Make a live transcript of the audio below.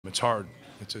It's hard.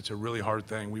 It's a really hard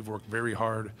thing. We've worked very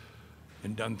hard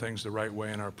and done things the right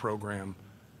way in our program.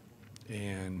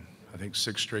 And I think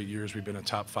 6 straight years we've been a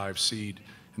top 5 seed.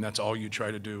 And that's all you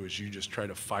try to do is you just try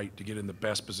to fight to get in the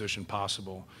best position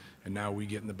possible. And now we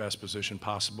get in the best position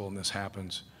possible and this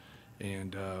happens.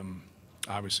 And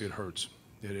obviously it hurts.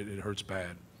 It hurts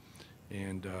bad.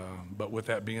 And but with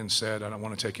that being said, I don't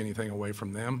want to take anything away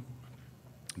from them.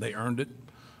 They earned it.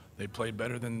 They played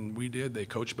better than we did. They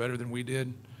coached better than we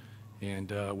did.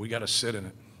 And we got to sit in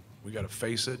it. We got to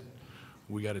face it.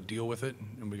 We got to deal with it,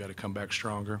 and we got to come back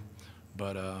stronger.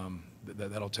 But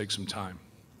that'll take some time.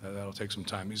 That'll take some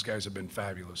time. These guys have been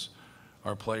fabulous.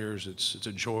 Our players, it's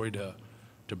a joy to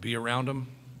be around them.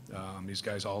 These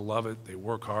guys all love it. They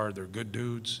work hard. They're good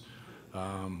dudes.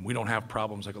 We don't have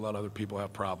problems like a lot of other people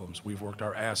have problems. We've worked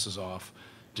our asses off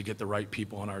to get the right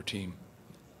people on our team.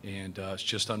 And it's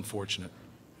just unfortunate.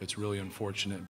 It's really unfortunate.